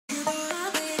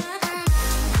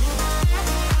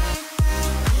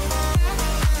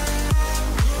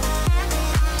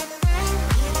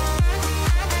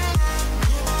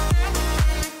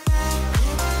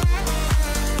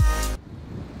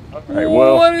Hey,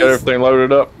 well, got everything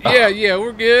loaded up. Yeah,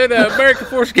 we're good. American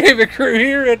Force Gaming Crew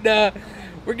here, and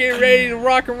we're getting ready to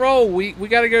rock and roll. We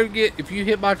got to go get. If you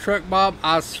hit my truck, Bob,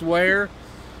 I swear,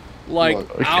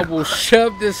 I will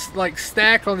shove this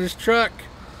stack on this truck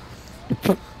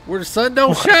where the sun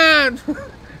don't shine.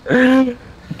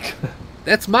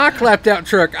 That's my clapped out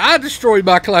truck. I destroyed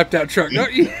my clapped out truck.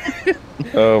 Don't you?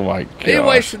 Oh my god.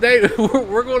 Anyway, today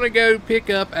we're going to go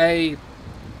pick up a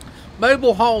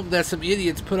mobile home that some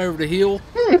idiots put over the hill,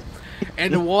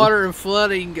 and the water and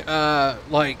flooding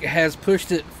has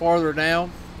pushed it farther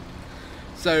down.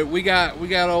 So we got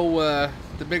old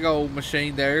the big old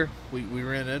machine there we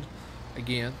rented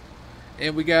again,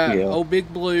 and we got old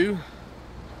Big Blue.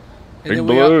 And Big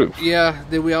Blue.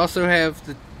 Then we also have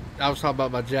the. I was talking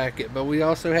about my jacket, but we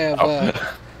also have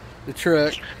the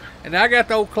truck, and I got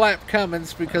the old Clap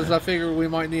Cummins because I figured we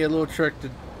might need a little truck to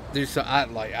do something. I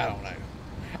don't know.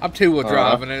 I'm two-wheel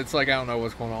driving, and it's I don't know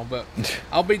what's going on, but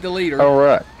I'll be the leader. All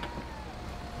right,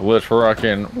 let's rock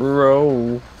and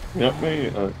roll. Let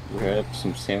me grab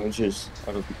some sandwiches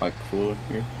out of my cooler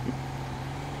here.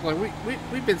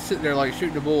 We've been sitting there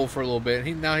shooting the bull for a little bit.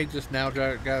 He just now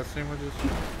got sandwiches.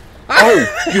 Oh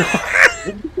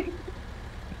god!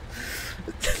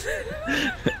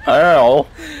 Ow!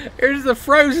 There's a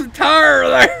frozen tire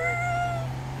there.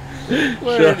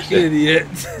 What an idiot!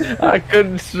 I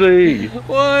couldn't see.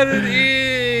 What an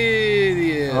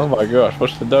idiot! Oh my gosh,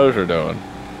 what's the dozer doing?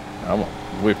 I'm gonna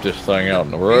whip this thing out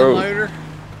in the road. Loader.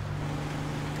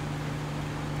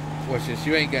 Watch this.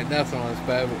 You ain't got nothing on this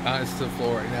bad. It's to the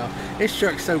floor right now. This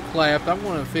truck's so clapped. I'm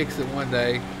gonna fix it one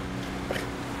day.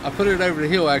 I put it over the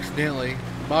hill accidentally.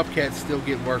 Bobcat's still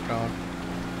getting worked on.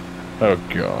 Oh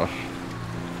gosh.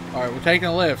 Alright, we're taking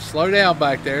a left. Slow down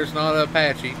back there. It's not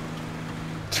Apache.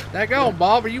 Daggone,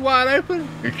 Bob, are you wide open?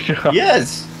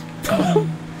 Yes!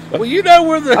 Well, you know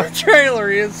where the trailer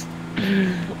is.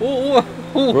 We'll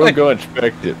go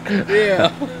inspect it. Yeah.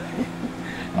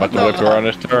 I'm about to look around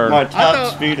this turn. My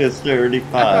top speed is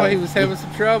 35. I thought he was having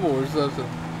some trouble or something.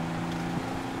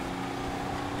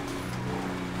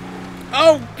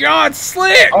 Oh, God,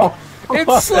 slick! Oh.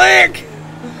 It's slick!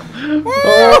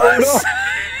 Oh,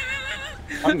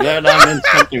 I'm glad I'm in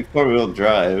something four-wheel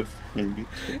drive. No.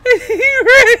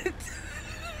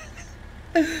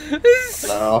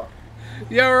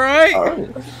 You alright?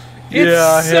 Yeah,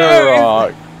 I hit a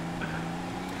rock.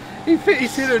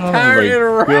 He's hit a tire in a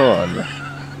rock.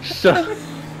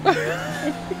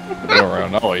 Go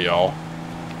around all of y'all.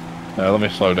 Now let me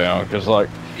slow down, because I'll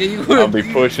be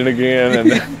pushing again.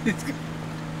 And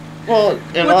well,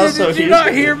 and also did you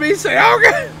not hear me say, "Oh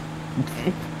God"?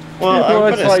 Well,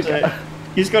 I'm gonna say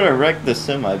he's gonna wreck the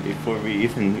semi before we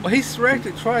even. Well, he's wrecked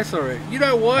it twice already. You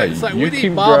know what? Hey, it's we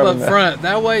need Bob up front.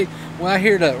 That way, when I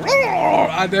hear the,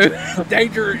 I know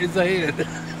danger is ahead.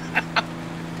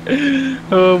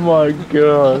 Oh my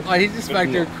god! He's just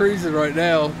back there cruising right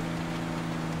now.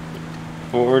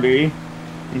 40.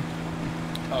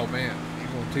 Oh man, he's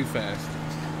going too fast.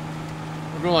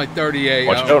 We're going 38.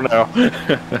 Watch out now.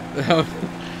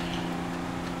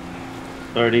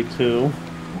 32.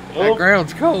 That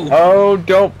ground's cold. Oh,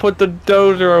 don't put the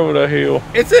dozer over the hill.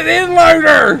 It's an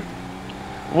inloader!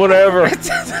 Whatever.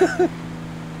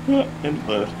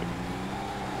 Inloader.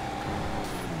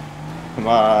 Come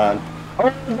on.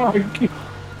 Oh my god.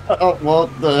 Oh, well,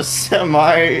 the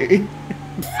semi.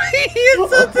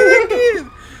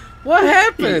 What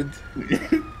happened?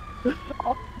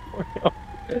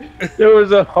 There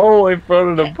was a hole in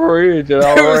front of the bridge, and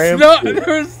I ran.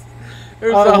 There's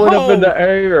I went up in the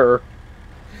air.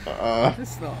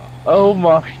 It's not. Oh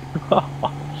my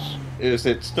gosh. Is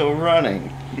it still running?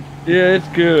 Yeah, it's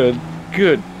good.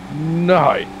 Good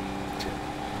night.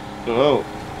 Oh.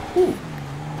 Ooh.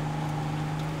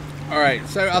 All right,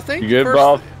 so I think you good,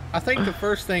 Bob? I think the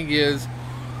first thing is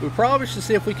we probably should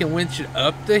see if we can winch it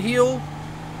up the hill.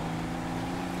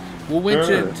 We'll winch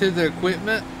it to the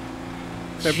equipment.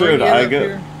 So Should I go?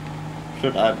 Here.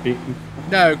 Should I be?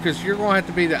 No, because you're going to have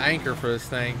to be the anchor for this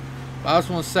thing. I was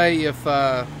going to say if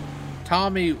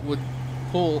Tommy would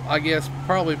pull, I guess,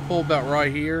 probably pull about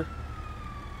right here.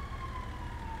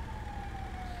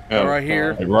 Oh, right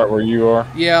here. Like right where you are?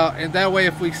 Yeah, and that way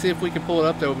if we see if we can pull it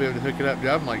up there, we'll be able to hook it up. Dude,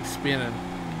 I'm spinning.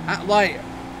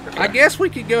 I guess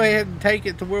we could go ahead and take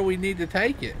it to where we need to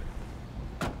take it.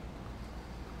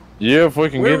 Yeah, if we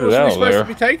can get it out of there. Where was we supposed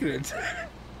to be taking it?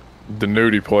 The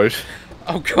nudie place.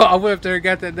 Oh god, I went up there and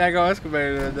got that daggone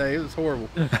excavator the other day. It was horrible.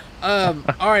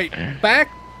 Alright, back.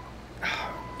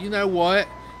 You know what?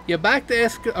 Yeah, back the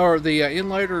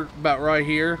inloader about right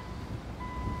here.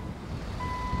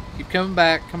 Keep coming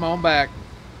back. Come on back.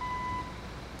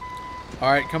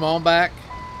 Alright, come on back.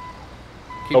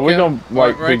 we gonna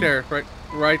like right there,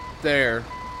 right there.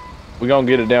 We gonna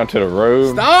get it down to the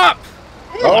road. Stop!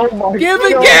 Oh my Give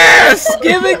it gas!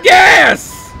 Give it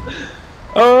gas!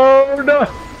 Oh no!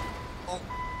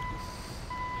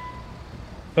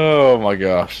 Oh my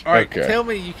gosh! All right, okay. Tell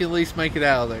me you can at least make it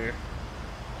out of there.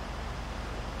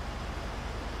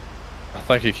 I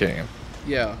think you can.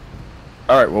 Yeah.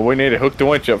 All right. Well, we need to hook the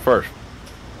winch up first.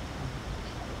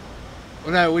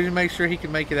 Well, no, we need to make sure he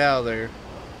can make it out of there.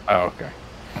 Oh, okay.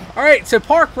 All right, so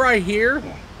park right here.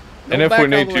 And if we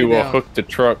need to, we'll hook the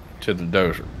truck to the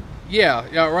dozer.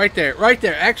 Yeah, right there, right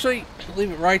there. Actually,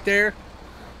 leave it right there.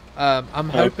 I'm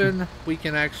hoping we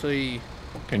can actually.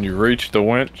 Can you reach the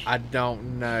winch? I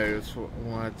don't know. That's what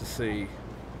we'll have to see.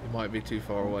 It might be too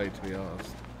far away, to be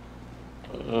honest.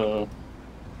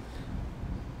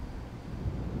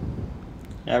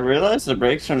 I realize the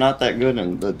brakes are not that good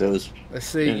in the dozer. Let's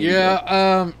see.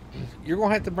 Yeah, you're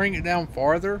gonna have to bring it down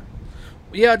farther.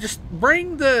 Yeah, just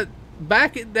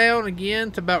back it down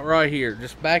again to about right here.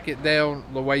 Just back it down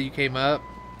the way you came up.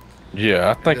 Yeah,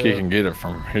 I think you can get it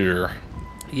from here.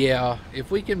 Yeah,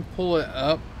 if we can pull it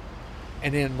up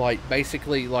and then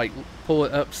basically pull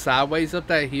it up sideways up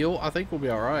that hill, I think we'll be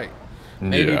all right.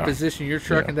 Maybe position your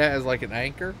truck in that as like an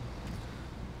anchor.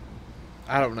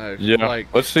 I don't know. Yeah.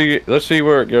 Let's see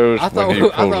where it goes. I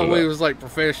thought we was like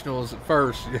professionals at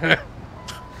first.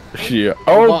 Yeah.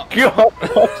 Oh God.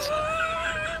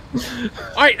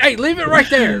 All right, hey, leave it right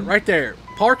there, right there.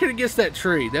 Park it against that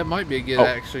tree. That might be a good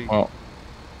actually. Well.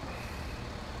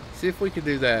 See if we can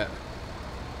do that,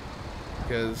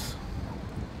 because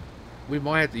we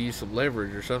might have to use some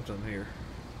leverage or something here.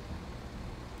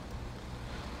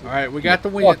 All right, we got the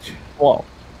winch. Whoa.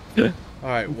 All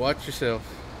right, watch yourself.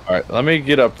 All right, let me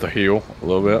get up the hill a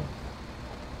little bit.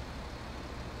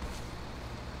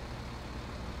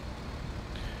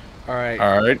 All right.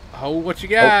 All right. Hold what you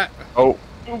got. Oh.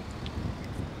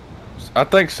 I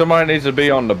think somebody needs to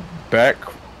be on the back,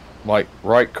 like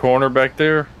right corner back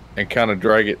there, and kind of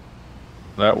drag it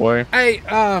that way. Hey,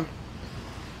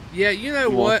 yeah, you know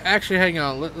what? Actually, hang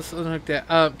on. Let's unhook that.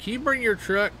 Can you bring your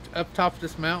truck up top of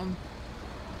this mountain?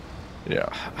 Yeah.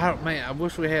 Man, I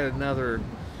wish we had another,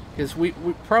 because we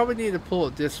probably need to pull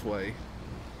it this way.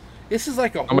 This is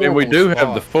like a horrible we do spot.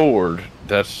 have the Ford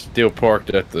that's still parked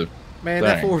at the Man,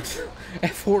 thing.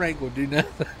 that Ford ain't gonna do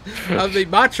nothing. I mean,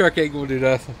 my truck ain't gonna do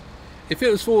nothing. If it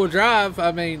was four-wheel drive,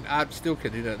 I mean, I still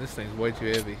could do that. This thing's way too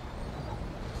heavy.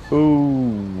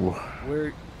 Ooh.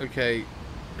 Okay.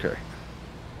 Okay.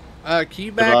 Can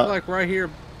you back like right here?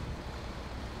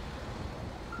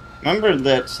 Remember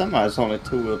that semi's only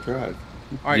two-wheel drive.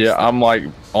 All right, yeah, I'm like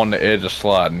on the edge of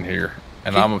sliding here,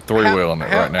 and I'm three-wheeling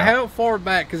it right now. How far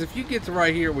back? Because if you get to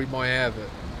right here, we might have it.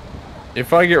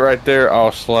 If I get right there,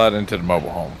 I'll slide into the mobile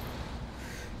home.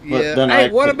 Yeah. Hey,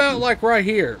 what about like right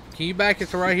here? Can you back it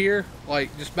to right here?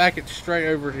 Like, just back it straight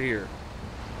over to here.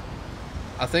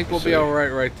 I think we'll be all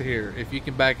right to here. If you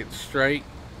can back it straight,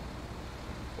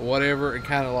 or whatever, and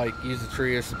kind of like use the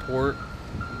tree as support.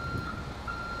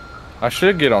 I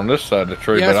should get on this side of the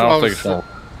tree, but I don't think it's going.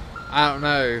 I don't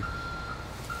know.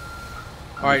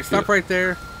 All right, stop right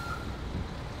there.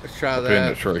 Let's try that. In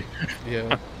the tree.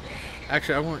 Yeah.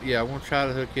 Actually, I want to try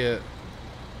to hook it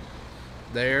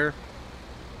there.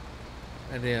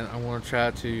 And then I want to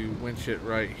try to winch it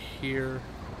right here.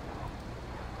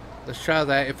 Let's try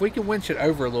that. If we can winch it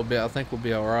over a little bit, I think we'll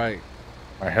be all right.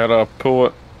 I had to pull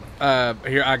it.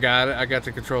 Here, I got it. I got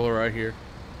the controller right here.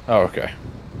 Oh, okay.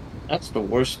 That's the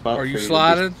worst spot. Are you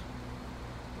sliding?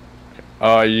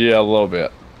 Yeah, a little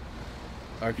bit.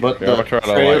 Okay. But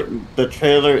the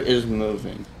trailer is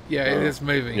moving. Yeah, it is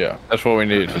moving. Yeah, that's what we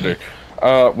needed to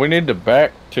do. We need the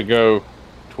back to go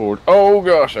toward. Oh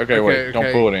gosh. Okay, wait.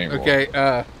 Don't pull it anymore. Okay.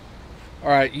 All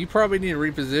right. You probably need to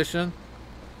reposition.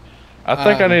 I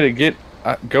think I need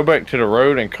to go back to the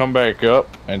road and come back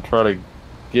up and try to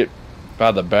get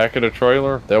by the back of the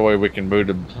trailer. That way we can move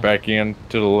the back end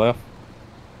to the left.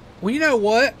 Well, you know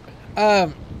what,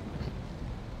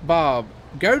 Bob,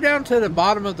 go down to the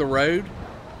bottom of the road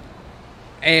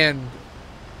and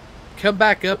come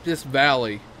back up this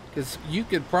valley, because you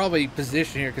could probably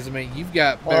position here. Because I mean, you've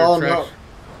got better traction. No.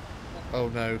 Oh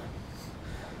no!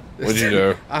 What'd you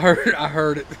do? I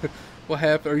heard it. What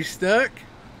happened? Are you stuck?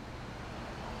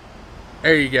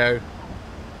 There you go.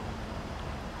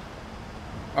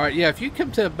 All right, yeah. If you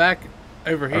come to the back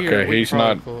over here, okay, he's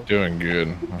not doing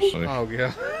good. Let's see. Oh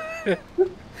yeah.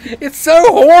 It's so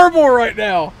horrible right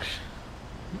now.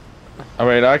 I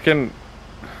mean, I can.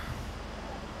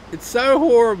 It's so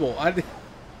horrible.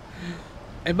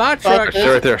 And my truck. Stay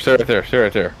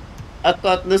right there. I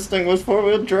thought this thing was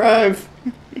four-wheel drive.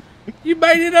 You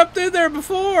made it up through there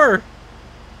before.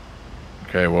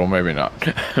 Okay, well, maybe not.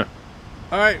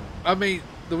 All right. I mean,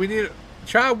 do we need to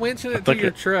try winching it to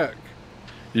your truck?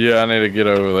 Yeah, I need to get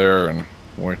over there and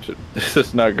winch it. This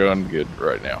is not going good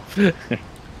right now.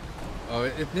 Oh,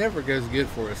 it never goes good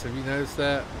for us. Have you noticed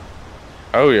that?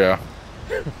 Oh, yeah.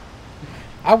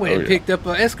 I went and picked up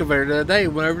an excavator the other day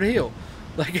and went over the hill.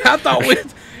 Like, I thought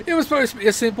it was supposed to be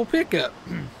a simple pickup.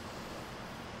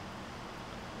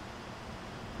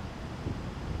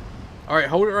 All right,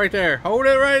 hold it right there. Hold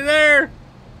it right there.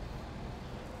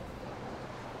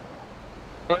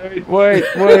 Wait.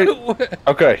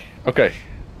 Okay.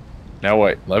 Now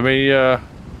wait. Let me, You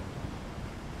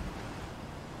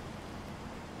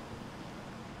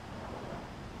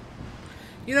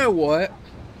know what?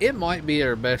 It might be in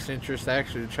our best interest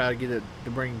actually to try to get it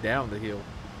to bring down the hill.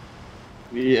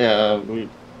 Yeah,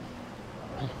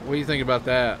 What do you think about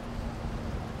that?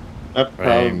 that'd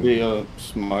probably be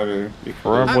smarter.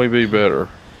 Probably be better.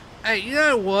 Hey, you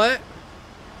know what?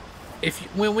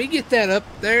 When we get that up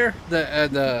there,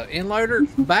 the inloader,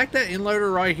 back that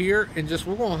inloader right here, and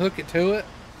we're gonna hook it to it,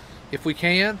 if we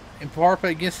can, and park it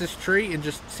against this tree, and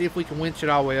just see if we can winch it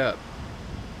all the way up.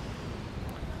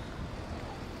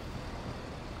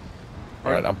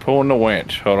 All right, I'm pulling the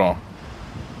winch. Hold on.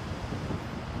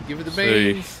 Give it the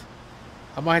beans.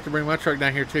 I might have to bring my truck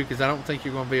down here too, because I don't think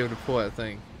you're gonna be able to pull that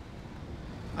thing.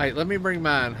 Hey, let me bring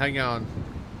mine. Hang on.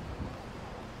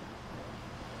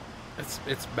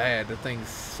 It's bad. The thing's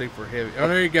super heavy. Oh,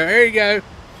 there you go. There you go.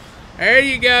 There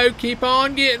you go. Keep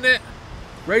on getting it.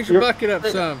 Raise your bucket up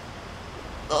some.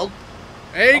 Oh.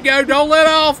 There you go. Don't let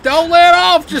off. Don't let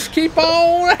off. Just keep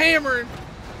on hammering.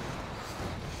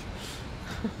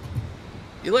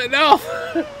 You letting off?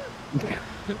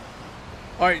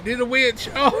 All right, do the winch.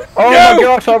 Oh no! My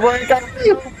gosh, I ran out.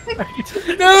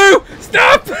 No!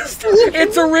 Stop!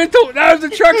 It's a rental. No, the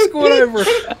truck's going over.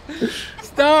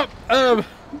 Stop. Hang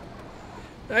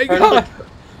on.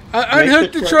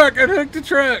 Unhook the truck. Unhook the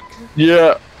truck.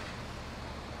 Yeah.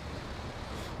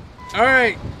 All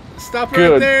right. Stop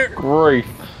Good right there. grief.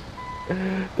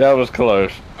 That was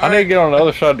close. I need to get on the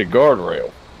other side of the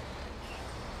guardrail.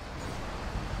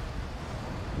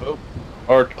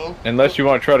 Or unless you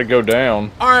want to try to go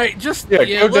down. All right, just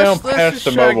go down past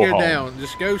the mobile home. Down.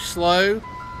 Just go slow.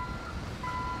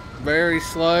 Very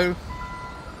slow.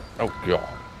 Oh god.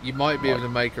 You might be able to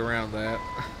make around that.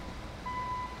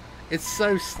 It's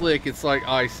so slick. It's like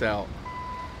ice out.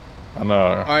 I know.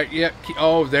 All right, yep. Yeah,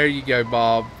 oh, there you go,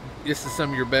 Bob. This is some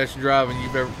of your best driving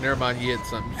you've ever. Never mind, you hit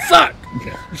something. You suck.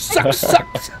 You suck.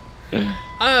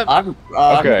 I'm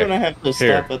gonna have to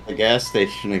stop at the gas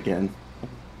station again.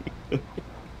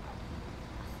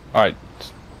 All right,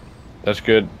 that's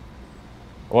good.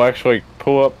 Well, actually,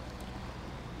 pull up.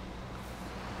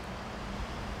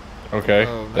 Okay,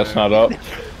 that's not up.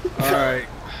 All right.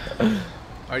 All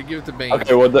right, give it the beans.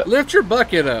 Okay, well, lift your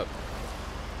bucket up.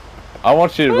 I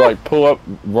want you to like pull up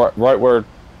right where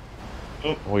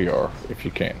we are, if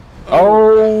you can.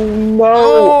 Oh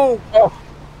no!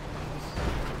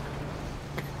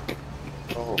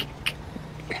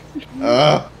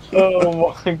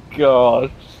 Oh my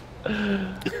gosh!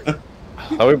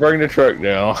 Let me bring the truck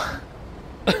down.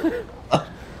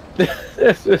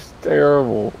 This is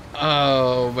terrible.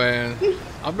 Oh man,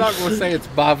 I'm not gonna say it's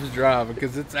Bob's driving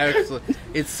because it's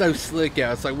so slick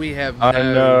out. It's like we have. No... I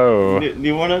know. Do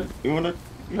you wanna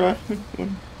drive?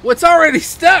 Well, it's already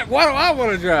stuck. Why do I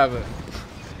want to drive it?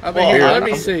 I mean, here, let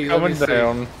me see. Coming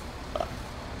down.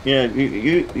 Yeah,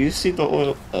 you see the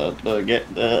oil? Oh.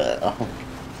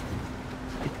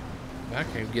 I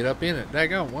can't get up in it.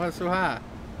 Daggone, why is it so high?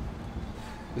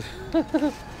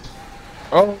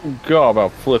 Oh god, I'll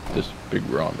flip this big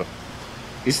Ronda.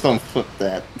 Please don't flip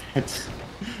that.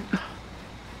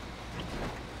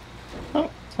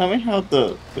 Tell me how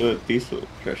the diesel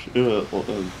pressure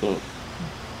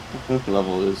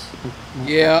level is.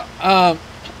 Yeah,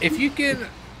 if you can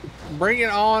bring it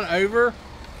on over,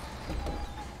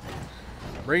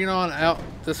 bring it on out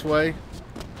this way.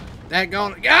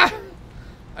 Daggone,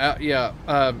 out, yeah,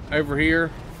 over here.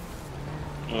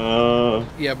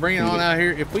 Yeah, bring it on out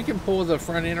here. If we can pull the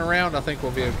front end around, I think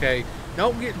we'll be okay.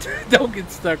 Don't get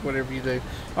stuck whatever you do.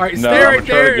 All right, stay right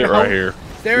there. Get right here.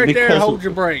 Stay right there and hold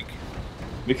your brake.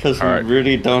 Because we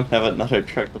really don't have another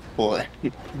truck to pull it.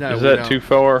 No, is that too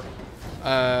far?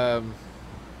 No,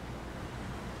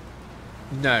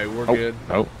 we're good.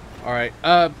 Nope. All right,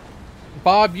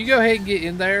 Bob, you go ahead and get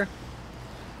in there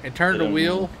and turn the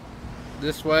wheel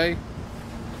this way.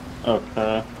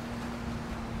 Okay.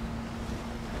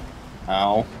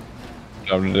 Ow.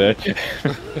 Come to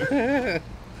that.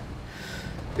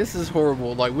 This is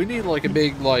horrible. Like, we need like a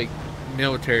big like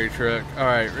military truck. All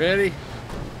right, ready?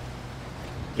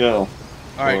 Go.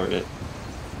 explore it.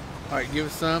 All right, give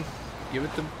us some. Give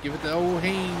it the old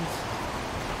Haynes.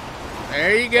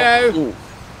 There you go. Ooh.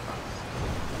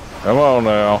 Come on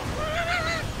now.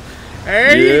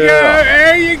 There you go.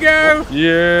 There you go.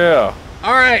 Yeah.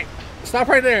 All right, stop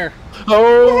right there.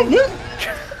 Oh.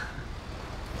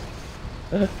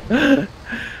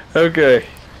 Okay.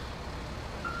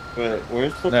 Wait,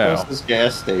 where's the Now. closest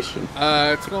gas station?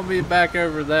 It's gonna be back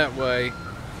over that way.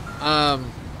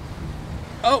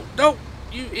 Oh, don't,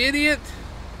 you idiot!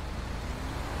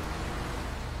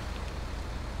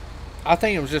 I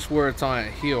think it was just where it's on a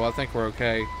hill. I think we're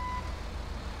okay.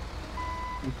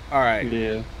 All right.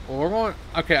 Yeah. Well, we're going.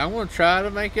 Okay, I'm going to try to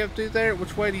make it up through there.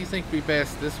 Which way do you think would be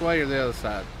best? This way or the other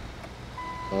side?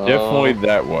 Definitely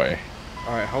that way.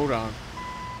 All right, hold on.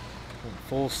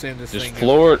 Full send this Just thing.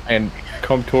 floor it and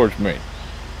come towards me.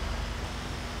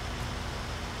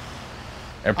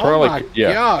 And probably, oh my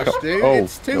yeah. gosh, dude! Oh,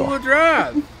 it's two-wheel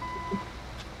drive.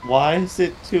 Why is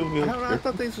it I two-wheel don't know. I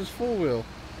thought this was four-wheel.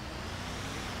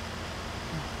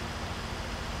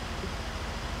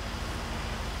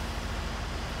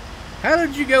 How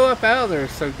did you go up out of there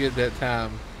so good that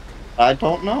time? I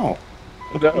don't know.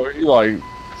 No, he like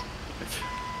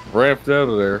ramped out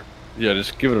of there. Yeah,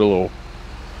 just give it a little.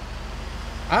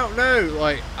 I don't know.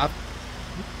 Like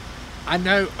I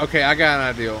know. Okay, I got an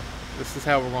idea. This is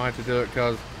how we're going to have to do it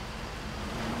because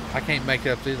I can't make it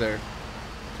up through there.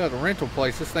 To the rental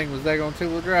place, this thing was there on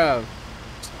two-wheel drive.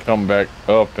 Come back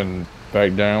up and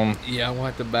back down. Yeah, I'm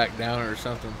going to have to back down or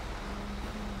something.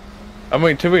 I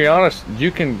mean, to be honest,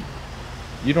 you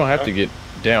don't have to get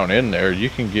down in there. You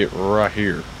can get right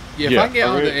here. Yeah, if I can get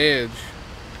on we- the edge.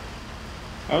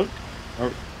 Are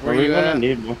Where we you gonna at?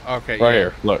 need more? Okay, Right yeah.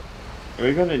 here. Look. Are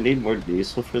we gonna need more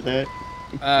diesel for that?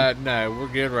 No, we're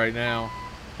good right now.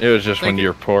 It was just Think when it-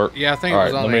 you're parked. Yeah, I think All it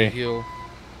was right, on let that me- hill.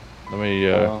 Let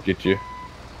me get you.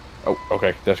 Oh,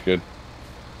 okay. That's good.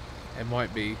 It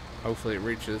might be. Hopefully it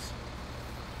reaches.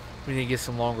 We need to get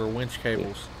some longer winch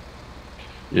cables.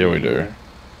 Yeah, we do.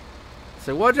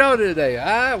 So what y'all do today?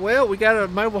 Well, we got a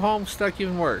mobile home stuck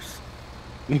even worse.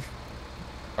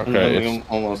 Okay, We it's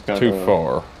almost got too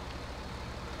far.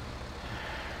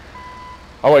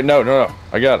 Oh wait, no.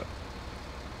 I got it.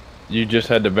 You just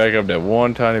had to back up that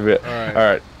one tiny bit. All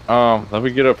right. All right. Let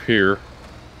me get up here.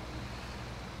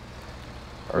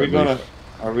 Or at least-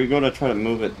 Are we gonna try to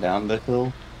move it down the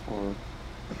hill? Or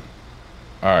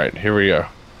All right, here we go.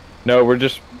 No, we're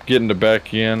just getting the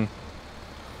back in.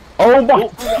 Oh my!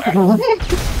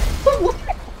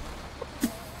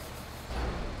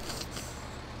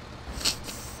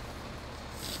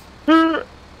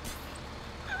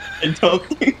 I don't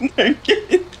think they're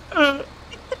getting.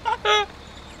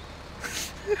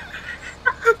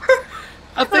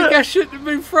 I think I shouldn't have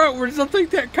been frontwards. I think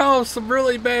that caused some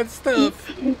really bad stuff.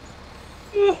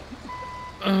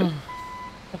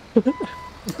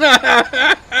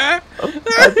 I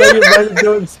think it might have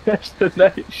done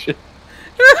destination.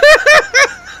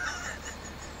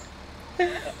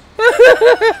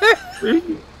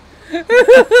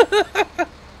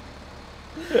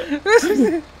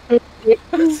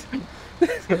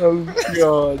 Oh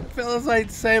God! Fellas, I hate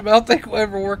to say it, but I don't think we'll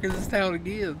ever work in this town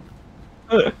again.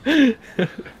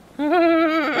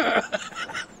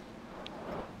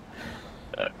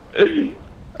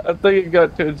 I think it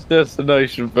got to its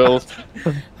destination, fellas.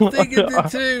 I think it did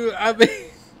too. I mean,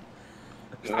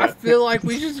 I feel like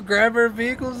we just grab our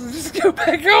vehicles and just go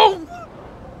back home.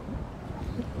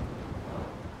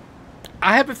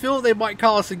 I have a feeling they might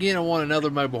call us again and want another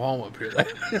mobile home up here.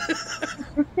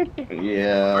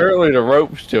 Yeah. Apparently the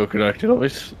rope's still connected. Let me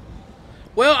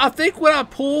Well, I think when I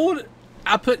pulled,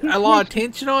 I put a lot of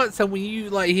tension on it, so when you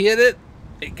like hit it,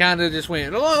 it kind of just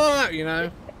went, you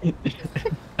know.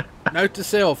 Note to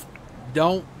self: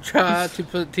 don't try to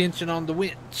put tension on the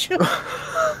winch.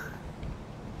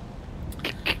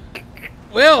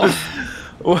 Well,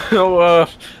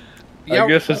 I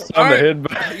guess it's time to head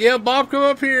back. Yeah, Bob, come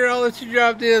up here. I'll let you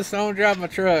drive this. I'm gonna drive my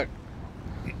truck.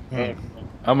 I'm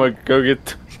gonna go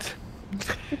get.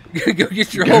 Go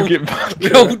get your Go old, get my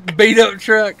your old beat up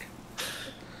truck.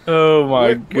 Oh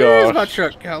my God! Where's my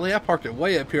truck, Golly? I parked it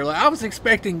way up here. Like I was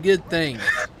expecting good things.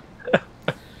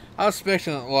 I was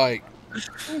expecting like.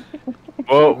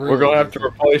 Well, we're gonna have to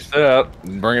replace that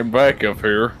and bring it back up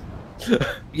here.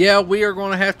 Yeah, we are going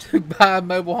to have to buy a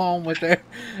mobile home with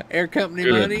air company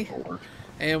Good money, Lord.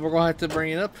 and we're going to have to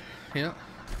bring it up. Yeah.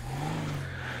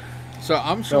 So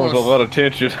I'm just That was going a lot of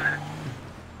tension.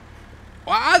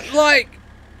 Well, I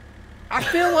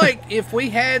feel like if we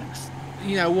had,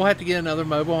 we'll have to get another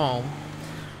mobile home.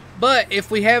 But if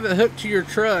we have it hooked to your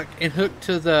truck and hooked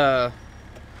to the,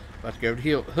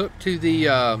 hooked to the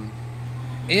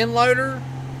end loader,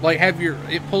 like have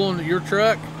it pulling your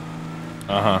truck,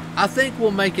 I think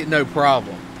we'll make it no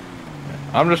problem.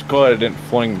 I'm just glad it didn't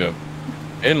fling the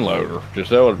end loader. Just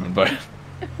that would have been bad.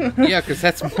 Yeah, because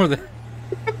that's more than.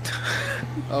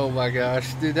 Oh my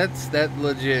gosh, dude, that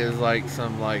legit is like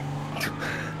some like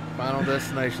Final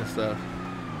Destination stuff.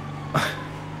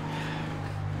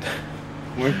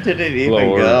 Where did it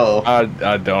even go?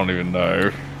 I don't even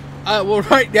know. Well,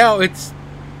 right now it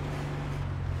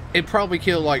probably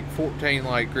killed like 14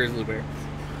 like grizzly bears.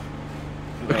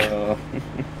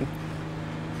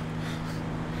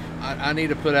 I need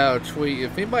to put out a tweet.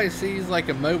 If anybody sees like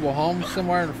a mobile home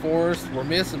somewhere in the forest, we're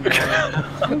missing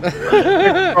one.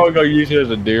 They're probably gonna use it as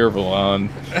a deer blind.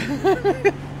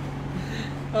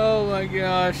 Oh my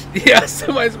gosh! Yeah,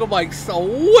 somebody's gonna be like,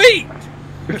 sweet.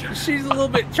 She's a little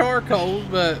bit charcoal,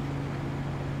 but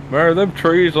Remember them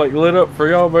trees like lit up for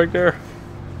y'all back there?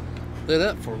 Lit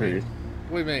up for me?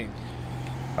 What do you mean?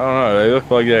 I don't know. They look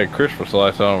like they had Christmas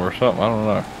lights on them or something. I don't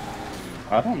know.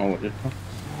 I don't know what you're.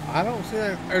 I don't see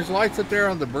that. There's lights up there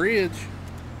on the bridge.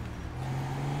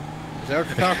 Is that what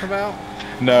you're talking about?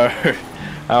 No, I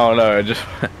don't know. It just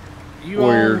You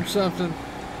weird. own something.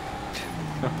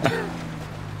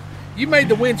 You made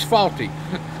the winch faulty.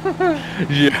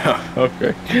 Yeah.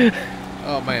 Okay.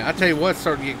 Oh man, I tell you what, it's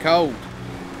starting to get cold.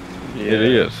 Yeah. It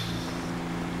is.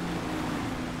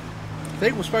 I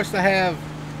think we're supposed to have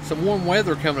some warm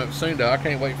weather coming up soon, though. I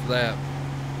can't wait for that.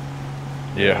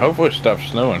 Yeah. Hopefully it stops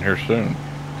snowing here soon.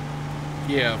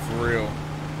 Yeah, for real.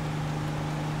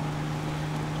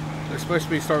 They're supposed to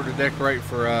be starting to decorate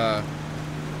for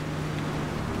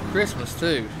Christmas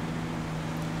too.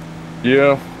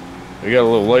 Yeah. They got a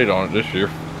little late on it this year.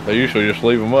 They usually just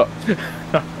leave them up.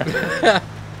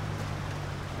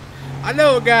 I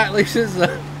know a guy at least his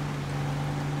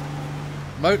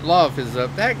Moat Love is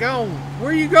up. That gone. Where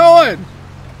are you going?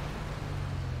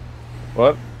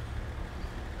 What?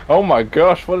 Oh my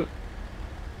gosh! What?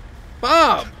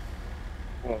 Bob!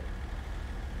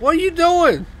 What are you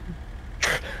doing?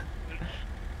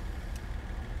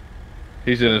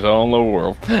 He's in his own little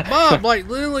world. Bob, like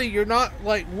literally, you're not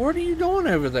like. What are you doing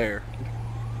over there?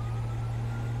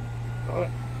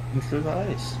 This is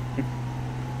nice.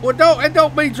 Well,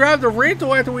 don't be drive the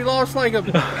rental after we lost like a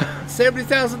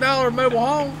 $70,000 mobile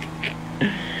home.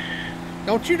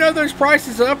 Don't you know those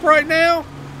prices up right now?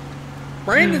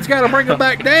 Brandon's got to bring them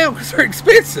back down because they're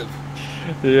expensive.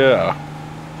 Yeah.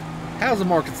 Housing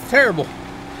market's terrible.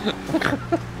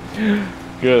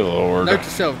 Good Lord. Note to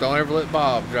self: don't ever let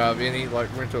Bob drive any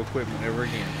like rental equipment ever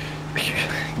again.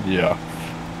 Yeah.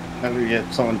 Never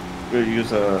get someone to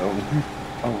use a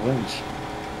winch.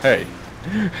 Hey.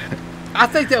 I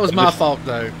think that was my fault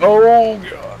though. Oh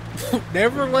God.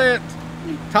 Never let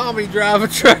Tommy drive a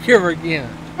truck ever again.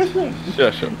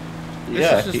 Shush him.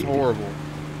 This is just horrible.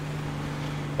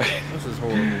 This is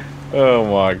horrible. Oh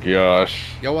my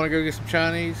gosh. Y'all want to go get some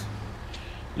Chinese?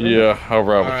 Yeah, I'll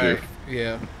ride All with right.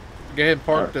 Yeah. Go ahead and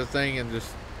park the thing and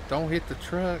just don't hit the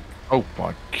truck. you. Oh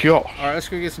my gosh. All right, let's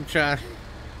go get some Chinese.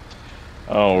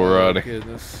 Alrighty. Oh,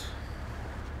 goodness.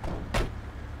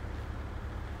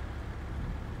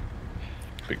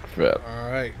 Big fat.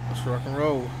 All right, let's rock and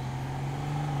roll.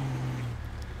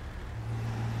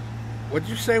 What'd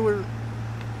you say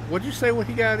when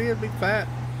he got in, big fat?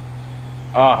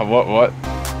 Ah, what?